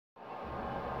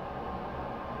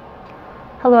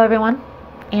Hello everyone,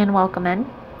 and welcome in.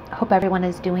 Hope everyone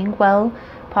is doing well.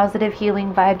 Positive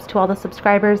healing vibes to all the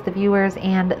subscribers, the viewers,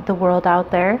 and the world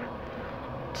out there.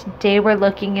 Today we're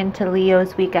looking into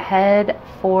Leo's week ahead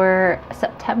for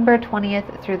September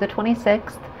 20th through the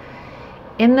 26th.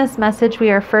 In this message, we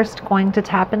are first going to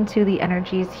tap into the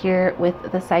energies here with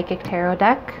the Psychic Tarot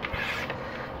deck.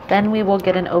 Then we will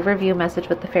get an overview message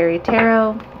with the Fairy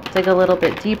Tarot, dig a little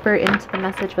bit deeper into the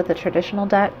message with the traditional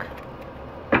deck,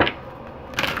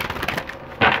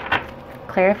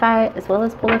 clarify, as well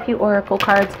as pull a few oracle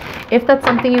cards. If that's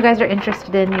something you guys are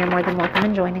interested in, you're more than welcome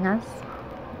in joining us.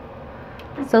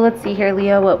 So let's see here,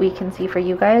 Leo, what we can see for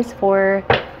you guys for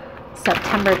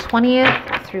September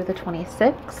 20th through the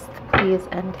 26th. Please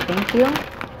and thank you.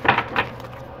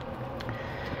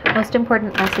 Most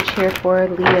important message here for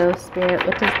Leo Spirit.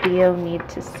 What does Leo need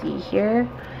to see here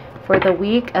for the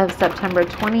week of September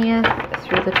 20th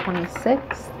through the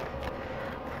 26th?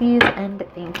 Please and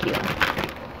thank you.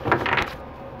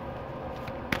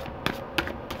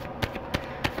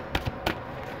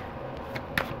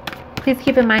 Please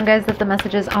keep in mind, guys, that the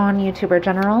messages on YouTube are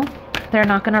general. They're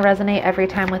not going to resonate every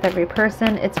time with every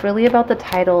person. It's really about the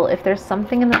title. If there's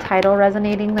something in the title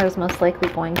resonating, there's most likely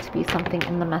going to be something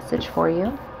in the message for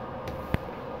you.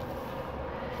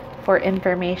 For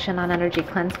information on energy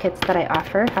cleanse kits that I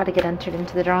offer, how to get entered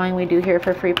into the drawing we do here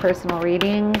for free personal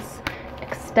readings,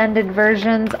 extended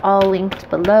versions, all linked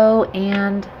below.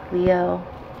 And Leo,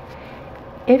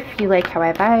 if you like how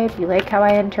I vibe, you like how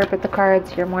I interpret the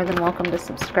cards, you're more than welcome to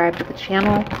subscribe to the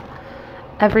channel.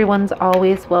 Everyone's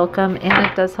always welcome, and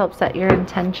it does help set your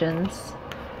intentions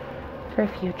for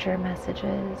future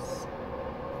messages.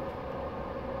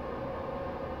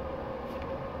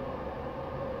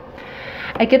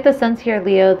 I get the sense here,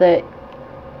 Leo, that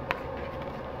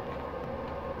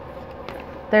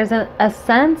there's a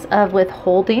sense of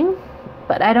withholding,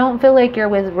 but I don't feel like you're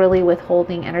really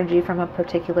withholding energy from a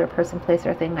particular person, place,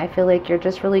 or thing. I feel like you're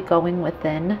just really going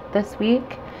within this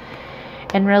week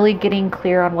and really getting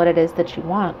clear on what it is that you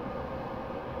want.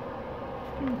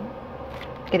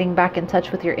 Getting back in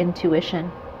touch with your intuition.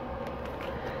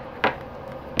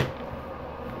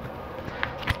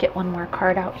 Let's get one more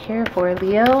card out here for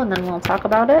Leo, and then we'll talk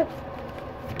about it.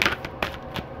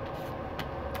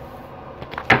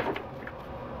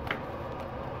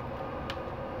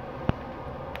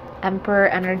 Emperor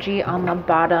energy on the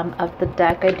bottom of the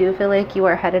deck. I do feel like you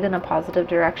are headed in a positive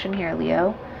direction here,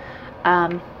 Leo.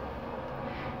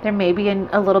 There may be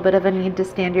a little bit of a need to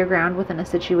stand your ground within a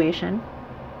situation.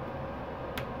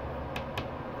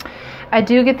 I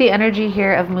do get the energy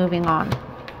here of moving on.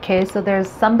 Okay, so there's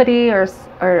somebody or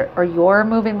you're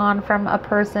moving on from a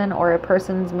person, or a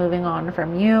person's moving on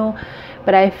from you.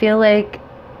 But I feel like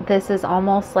this is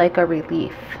almost like a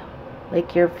relief.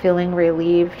 Like you're feeling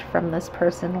relieved from this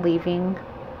person leaving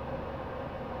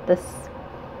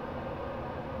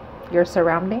your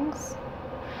surroundings.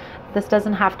 This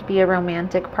doesn't have to be a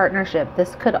romantic partnership.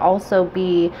 This could also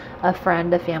be a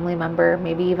friend, a family member,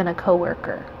 maybe even a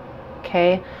coworker.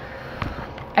 Okay?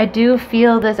 I do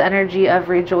feel this energy of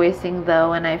rejoicing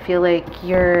though, and I feel like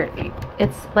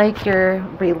it's like you're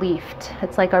relieved.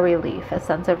 It's like a relief, a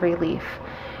sense of relief.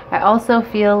 I also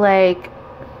feel like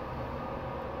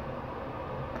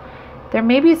there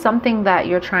may be something that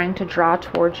you're trying to draw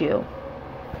towards you.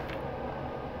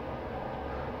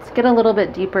 Let's get a little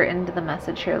bit deeper into the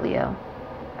message here, Leo.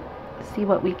 See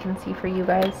what we can see for you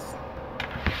guys.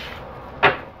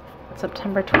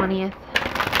 September 20th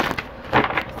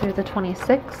through the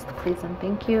 26th. Please and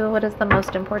thank you. What is the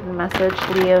most important message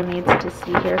Leo needs to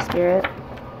see here, Spirit?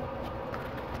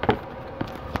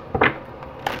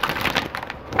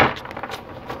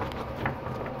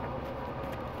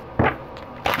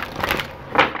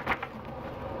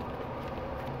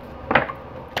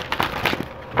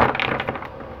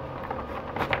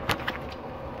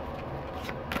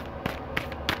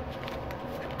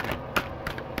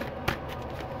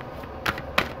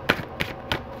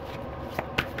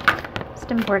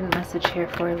 Important message here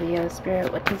for Leo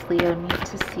Spirit. What does Leo need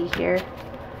to see here?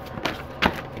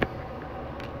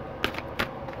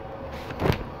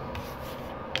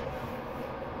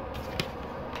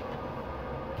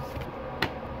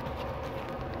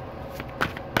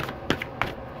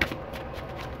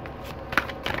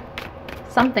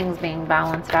 Something's being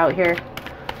balanced out here.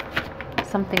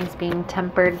 Something's being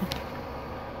tempered.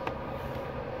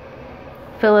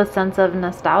 Feel a sense of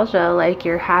nostalgia, like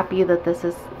you're happy that this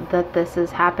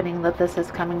is happening, that this is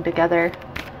coming together.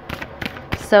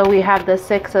 So we have the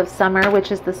Six of Summer,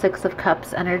 which is the Six of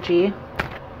Cups energy.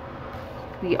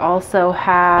 We also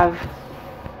have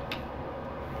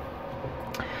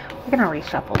We're going to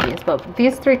reshuffle these, but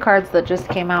these 3 cards that just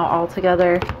came out all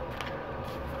together,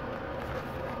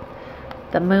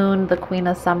 the Moon, the Queen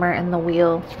of Summer, and the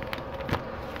Wheel.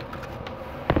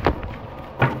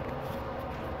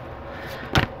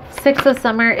 Six of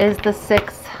Summer is the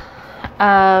 6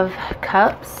 of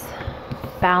Cups.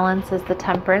 Balance is the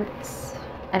Temperance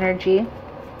energy.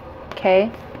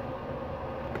 Okay.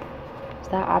 Is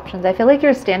that options? I feel like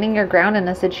you're standing your ground in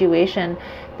a situation.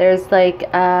 There's like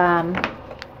an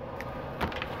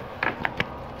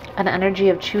energy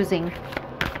of choosing,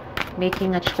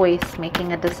 making a choice,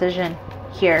 making a decision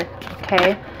here.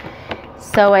 Okay.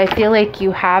 So I feel like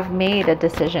you have made a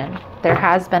decision. There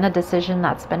has been a decision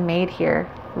that's been made here,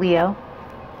 Leo.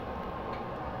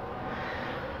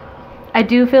 I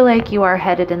do feel like you are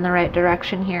headed in the right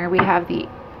direction here. We have the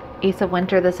Ace of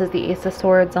Winter. This is the Ace of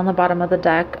Swords on the bottom of the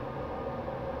deck.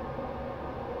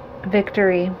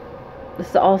 Victory.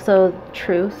 This is also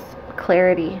truth,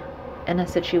 clarity in a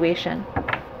situation.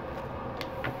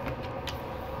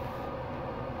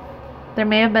 There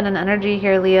may have been an energy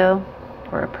here, Leo,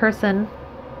 or a person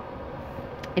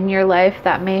in your life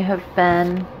that may have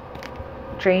been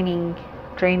draining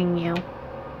you,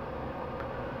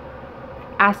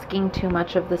 asking too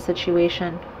much of the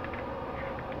situation.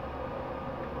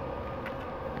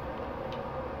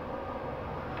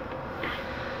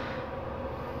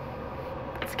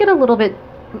 Let's get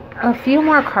a few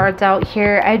more cards out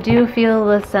here. I do feel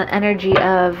this energy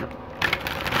of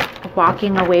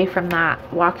walking away from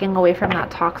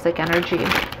that toxic energy.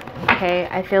 Okay,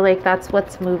 I feel like that's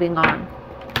what's moving on.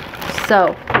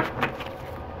 So,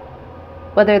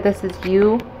 whether this is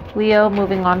you, Leo,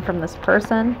 moving on from this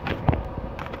person,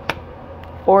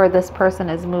 or this person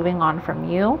is moving on from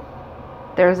you,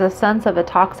 there's a sense of a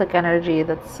toxic energy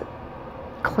that's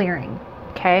clearing.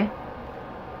 Okay?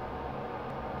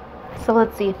 So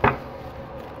let's see.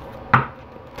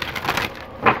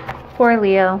 For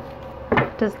Leo,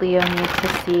 what does Leo need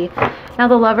to see? Now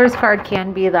the Lover's card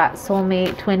can be that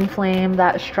soulmate, twin flame,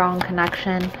 that strong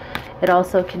connection. It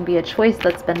also can be a choice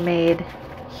that's been made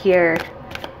here.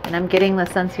 And I'm getting the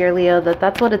sense here, Leo, that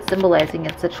that's what it's symbolizing.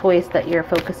 It's a choice that you're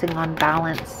focusing on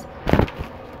balance.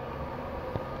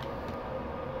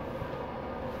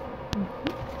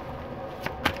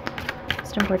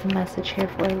 Most important message here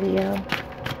for Leo.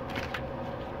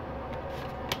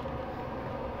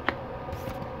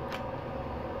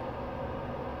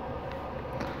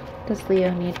 Does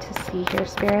Leo need to see here,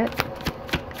 Spirit?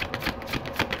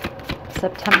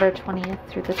 September 20th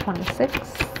through the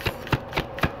 26th.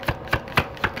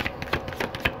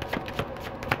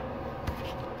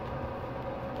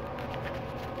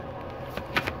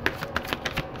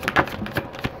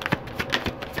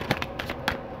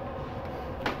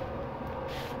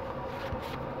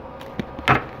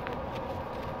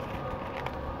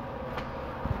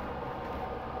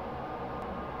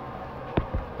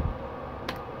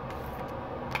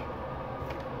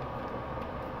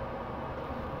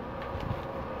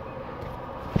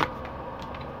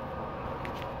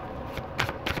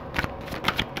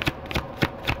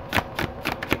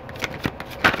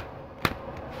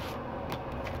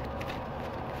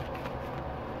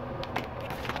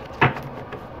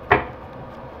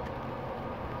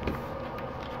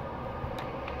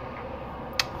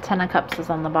 Ten of Cups is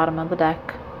on the bottom of the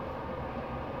deck.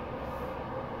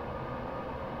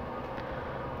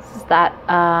 This is that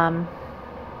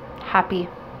happy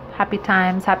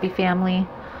times, happy family.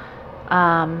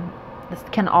 This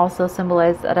can also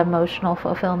symbolize that emotional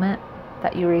fulfillment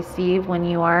that you receive when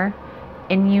you are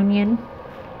in union.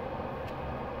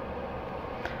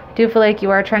 I do feel like you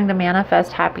are trying to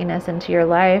manifest happiness into your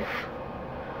life.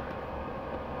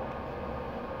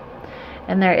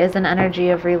 And there is an energy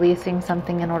of releasing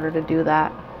something in order to do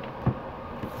that.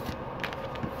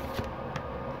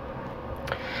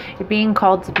 You're being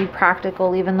called to be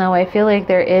practical, even though I feel like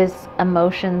there is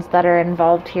emotions that are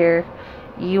involved here.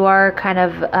 You are kind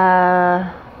of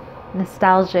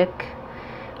nostalgic,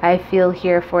 I feel,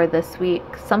 here for this week.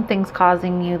 Something's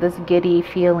causing you this giddy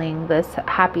feeling, this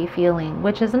happy feeling,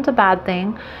 which isn't a bad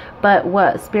thing. But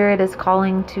what Spirit is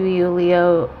calling to you,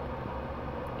 Leo,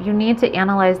 you need to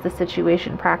analyze the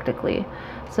situation practically.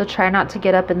 So try not to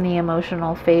get up in the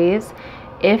emotional phase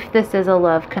if this is a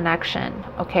love connection,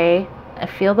 okay? I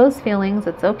feel those feelings,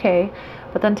 it's okay.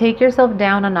 But then take yourself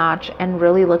down a notch and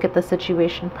really look at the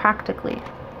situation practically.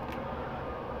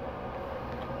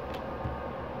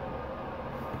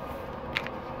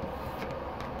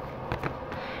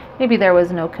 Maybe there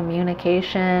was no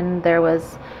communication, there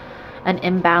was an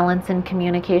imbalance in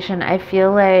communication. I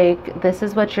feel like this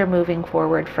is what you're moving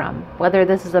forward from. Whether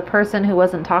this is a person who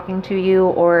wasn't talking to you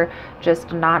or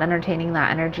just not entertaining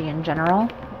that energy in general,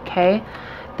 okay?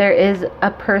 There is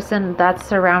a person that's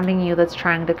surrounding you that's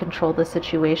trying to control the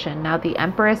situation. Now, the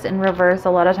Empress in reverse, a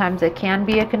lot of times it can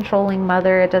be a controlling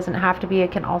mother. It doesn't have to be.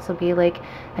 It can also be like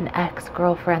an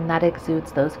ex-girlfriend that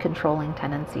exudes those controlling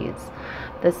tendencies.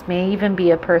 This may even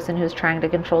be a person who's trying to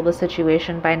control the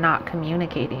situation by not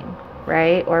communicating,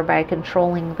 right? Or by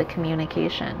controlling the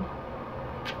communication.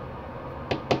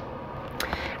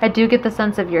 I do get the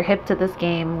sense of you're hip to this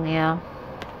game, Leo.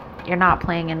 You're not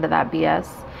playing into that BS.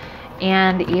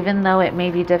 And even though it may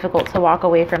be difficult to walk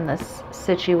away from this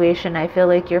situation, I feel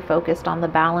like you're focused on the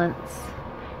balance.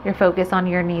 You're focused on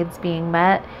your needs being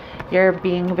met. You're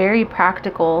being very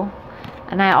practical.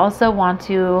 And I also want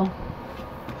to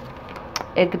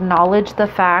acknowledge the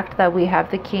fact that we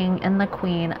have the King and the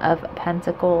Queen of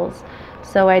Pentacles.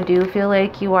 So I do feel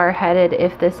like you are headed,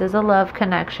 if this is a love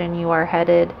connection, you are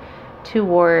headed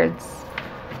towards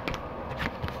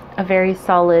a very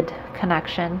solid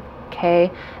connection, okay?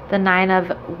 The Nine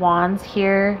of Wands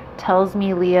here tells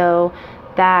me, Leo,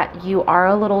 that you are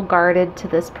a little guarded to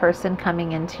this person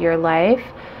coming into your life.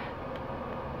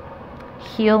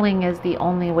 Healing is the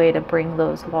only way to bring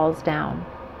those walls down.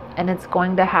 And it's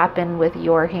going to happen with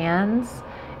your hands,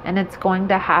 and it's going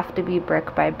to have to be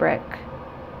brick by brick.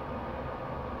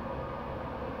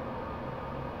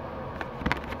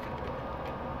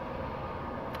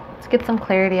 Let's get some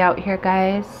clarity out here,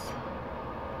 guys,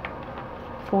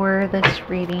 for this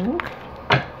reading.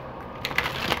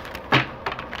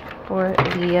 For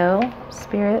Leo,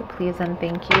 Spirit, please and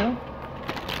thank you.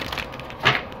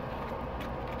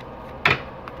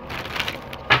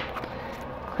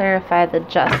 Clarify the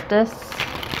Justice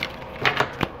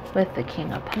with the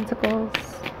King of Pentacles.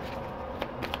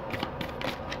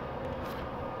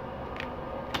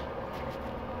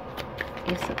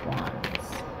 Ace of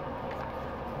Wands.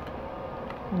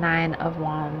 Nine of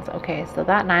Wands. Okay, so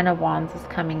that Nine of Wands is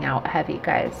coming out heavy,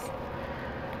 guys.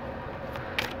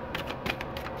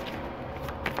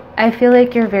 I feel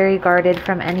like you're very guarded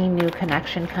from any new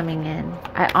connection coming in.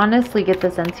 I honestly get the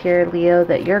sense here, Leo,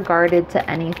 that you're guarded to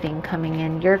anything coming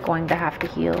in. You're going to have to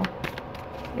heal.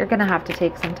 You're going to have to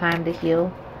take some time to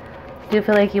heal. I do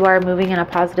feel like you are moving in a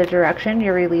positive direction.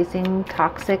 You're releasing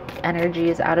toxic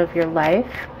energies out of your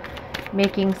life,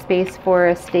 making space for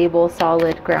a stable,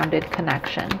 solid, grounded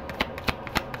connection.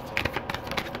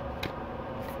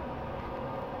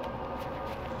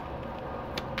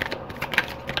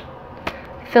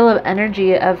 Feel of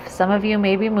energy of some of you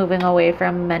maybe moving away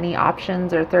from many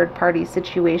options or third-party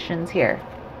situations here,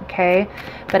 okay?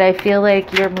 But I feel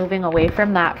like you're moving away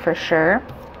from that for sure.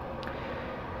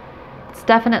 It's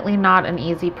definitely not an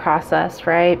easy process,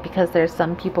 right? Because there's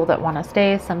some people that want to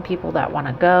stay, some people that want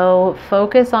to go.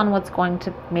 Focus on what's going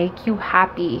to make you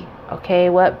happy, okay?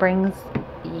 What brings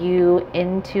you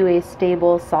into a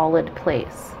stable, solid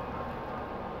place.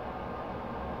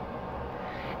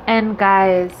 And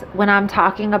guys, when I'm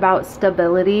talking about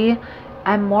stability,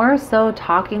 I'm more so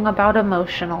talking about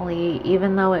emotionally.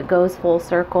 Even though it goes full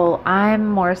circle, I'm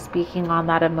more speaking on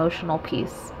that emotional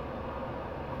piece.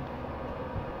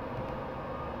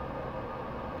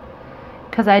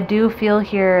 Because I do feel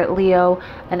here, Leo,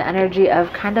 an energy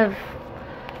of kind of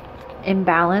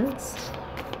imbalance,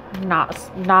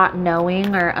 not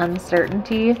knowing or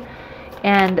uncertainty.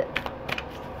 And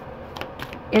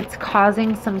it's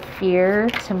causing some fear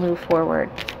to move forward.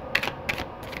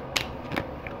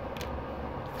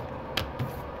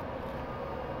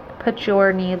 Put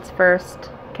your needs first,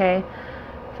 okay?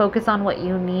 Focus on what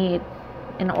you need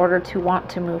in order to want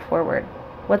to move forward.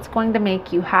 What's going to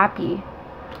make you happy?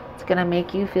 What's going to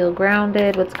make you feel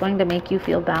grounded? What's going to make you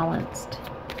feel balanced?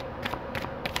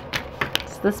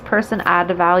 Does this person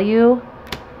add value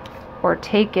or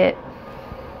take it?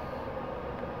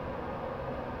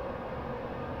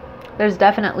 There's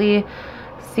definitely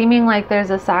seeming like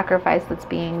there's a sacrifice that's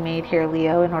being made here,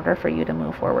 Leo, in order for you to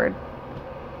move forward.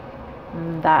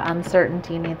 And that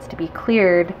uncertainty needs to be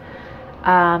cleared.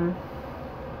 And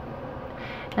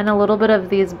a little bit of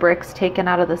these bricks taken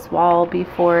out of this wall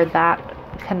before that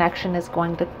connection is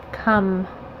going to come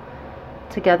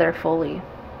together fully.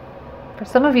 For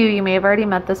some of you, you may have already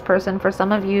met this person. For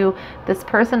some of you, this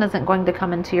person isn't going to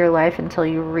come into your life until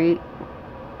you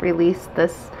release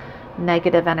this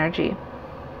negative energy.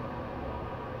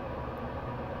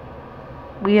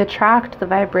 We attract the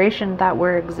vibration that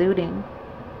we're exuding.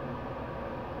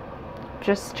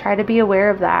 Just try to be aware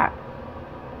of that.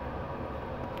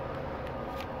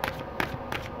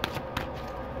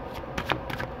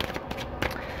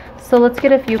 So let's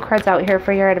get a few cards out here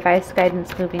for your advice,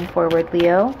 guidance moving forward,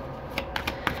 Leo.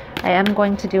 I am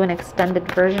going to do an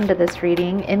extended version to this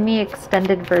reading. In the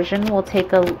extended version, we'll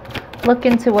take a look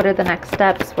into what are the next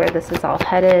steps, where this is all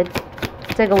headed.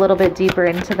 Dig a little bit deeper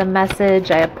into the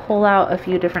message. I pull out a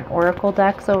few different oracle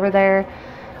decks over there.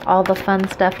 All the fun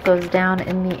stuff goes down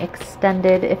in the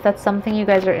extended. If that's something you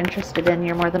guys are interested in,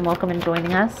 you're more than welcome in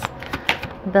joining us.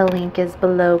 The link is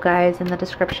below, guys, in the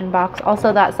description box.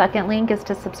 Also, that second link is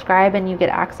to subscribe, and you get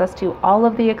access to all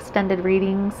of the extended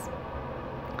readings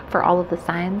for all of the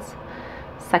signs.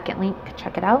 Second link,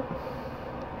 check it out.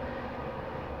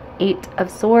 8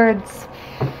 of Swords.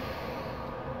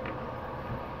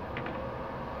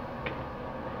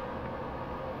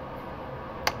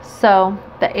 So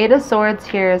the 8 of Swords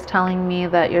here is telling me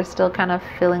that you're still kind of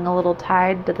feeling a little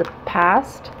tied to the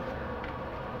past.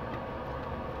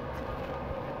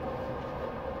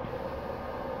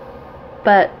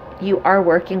 But you are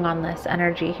working on this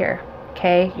energy here,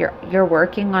 okay? You're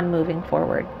working on moving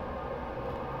forward.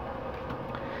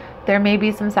 There may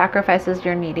be some sacrifices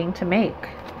you're needing to make.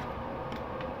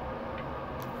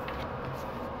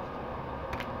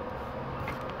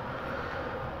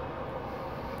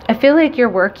 I feel like you're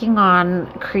working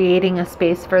on creating a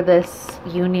space for this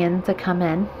union to come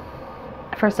in.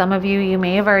 For some of you, you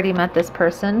may have already met this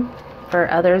person. For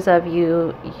others of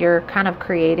you, you're kind of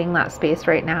creating that space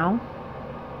right now.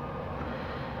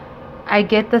 I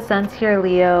get the sense here,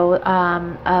 Leo,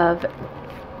 of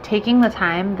taking the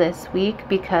time this week,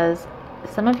 because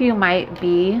some of you might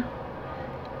be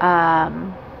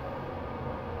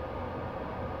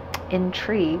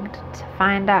intrigued to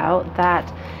find out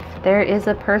that there is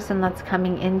a person that's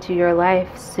coming into your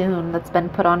life soon, that's been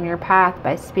put on your path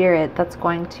by Spirit, that's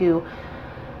going to,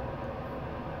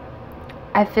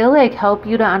 I feel like, help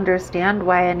you to understand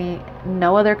why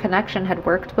no other connection had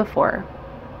worked before.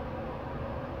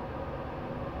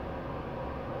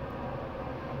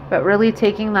 But really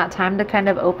taking that time to kind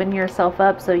of open yourself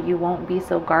up so you won't be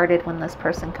so guarded when this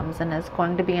person comes in is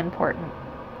going to be important.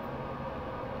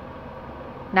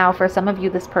 Now, for some of you,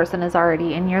 this person is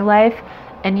already in your life,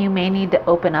 and you may need to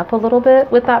open up a little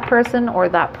bit with that person, or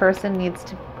that person needs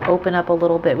to open up a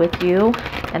little bit with you,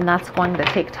 and that's going to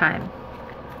take time.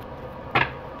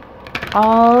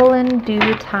 All in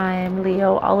due time,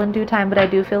 Leo, all in due time. But I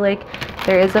do feel like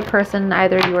there is a person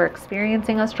either you are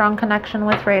experiencing a strong connection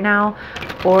with right now,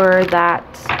 or that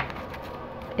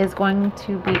is going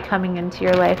to be coming into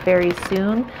your life very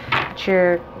soon, but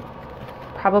you're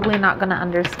probably not going to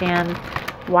understand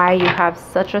why you have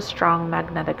such a strong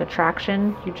magnetic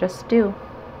attraction. You just do.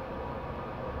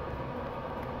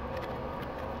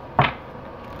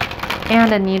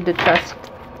 And a need to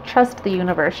trust the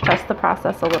universe, trust the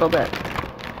process a little bit.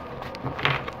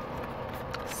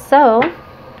 So,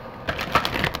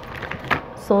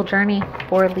 soul journey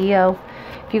for Leo.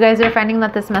 If you guys are finding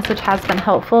that this message has been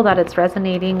helpful, that it's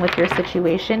resonating with your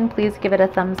situation, please give it a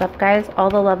thumbs up, guys. All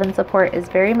the love and support is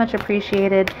very much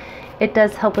appreciated. It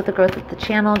does help with the growth of the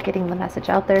channel, getting the message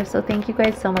out there. So thank you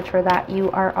guys so much for that.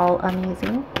 You are all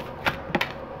amazing.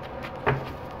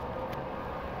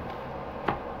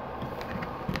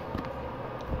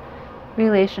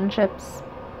 Relationships.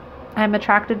 I'm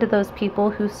attracted to those people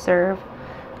who serve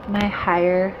my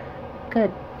higher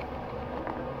good.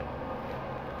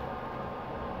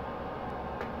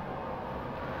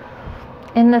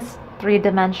 In this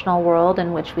three-dimensional world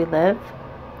in which we live,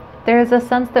 there is a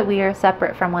sense that we are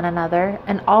separate from one another,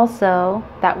 and also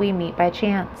that we meet by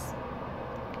chance.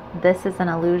 This is an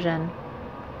illusion.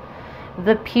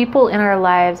 The people in our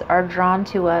lives are drawn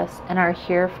to us and are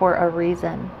here for a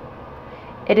reason.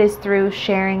 It is through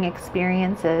sharing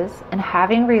experiences and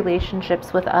having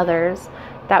relationships with others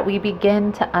that we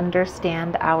begin to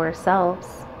understand ourselves.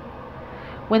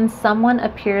 When someone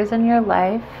appears in your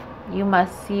life, you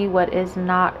must see what is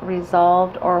not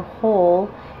resolved or whole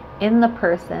in the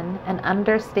person and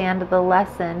understand the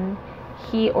lesson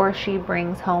he or she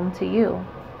brings home to you.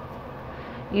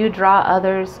 You draw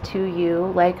others to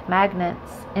you like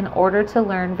magnets in order to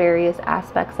learn various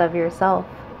aspects of yourself.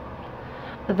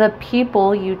 The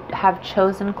people you have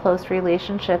chosen close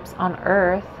relationships on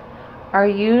earth are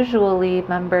usually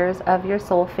members of your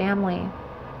soul family.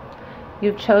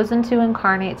 You've chosen to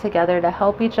incarnate together to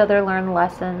help each other learn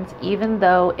lessons, even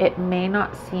though it may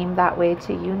not seem that way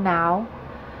to you now.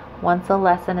 Once a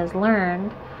lesson is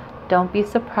learned, don't be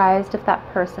surprised if that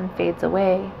person fades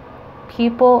away.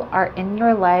 People are in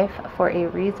your life for a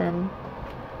reason,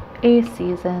 a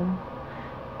season,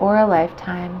 or a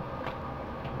lifetime.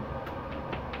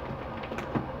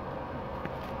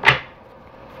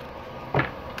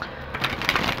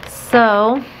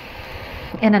 So,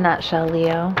 in a nutshell,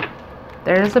 Leo,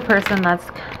 there's a person that's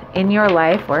in your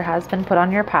life or has been put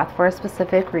on your path for a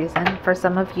specific reason. For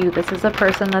some of you, this is a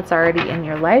person that's already in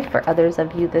your life. For others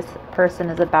of you, this person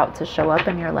is about to show up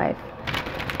in your life.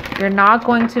 You're not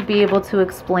going to be able to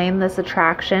explain this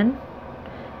attraction,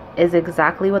 is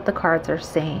exactly what the cards are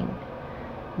saying.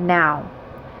 Now,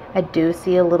 I do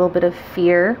see a little bit of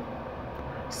fear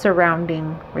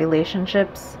surrounding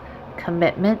relationships,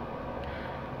 commitment,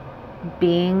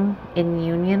 being in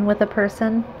union with a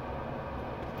person.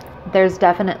 There's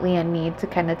definitely a need to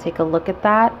kind of take a look at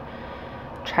that.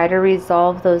 Try to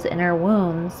resolve those inner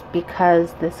wounds,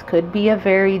 because this could be a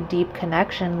very deep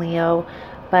connection, Leo,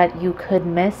 but you could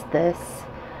miss this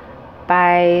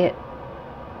by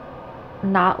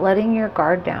not letting your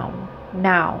guard down.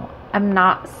 Now, I'm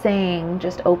not saying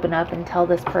just open up and tell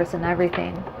this person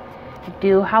everything. I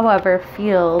do, however,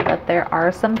 feel that there are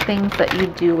some things that you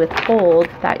do withhold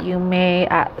that you may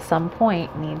at some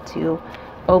point need to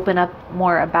open up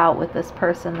more about with this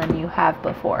person than you have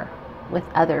before with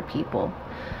other people.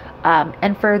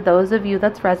 And for those of you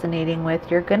that's resonating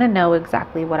with, you're going to know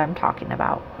exactly what I'm talking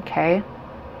about, okay?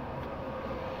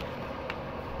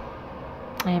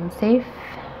 I am safe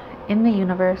in the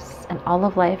universe, and all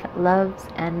of life loves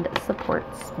and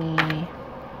supports me.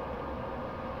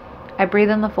 I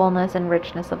breathe in the fullness and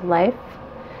richness of life.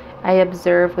 I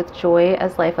observe with joy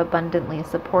as life abundantly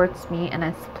supports me and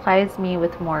it supplies me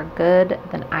with more good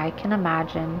than I can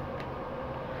imagine.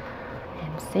 I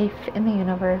am safe in the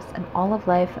universe, and all of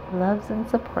life loves and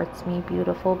supports me.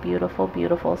 Beautiful, beautiful,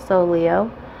 beautiful. So,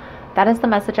 Leo, that is the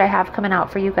message I have coming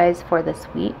out for you guys for this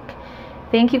week.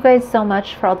 Thank you guys so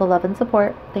much for all the love and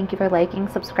support. Thank you for liking,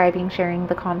 subscribing, sharing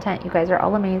the content. You guys are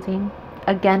all amazing.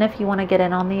 Again, if you want to get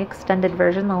in on the extended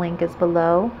version, the link is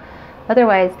below.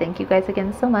 Otherwise, thank you guys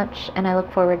again so much, and I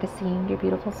look forward to seeing your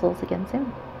beautiful souls again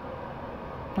soon.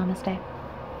 Namaste.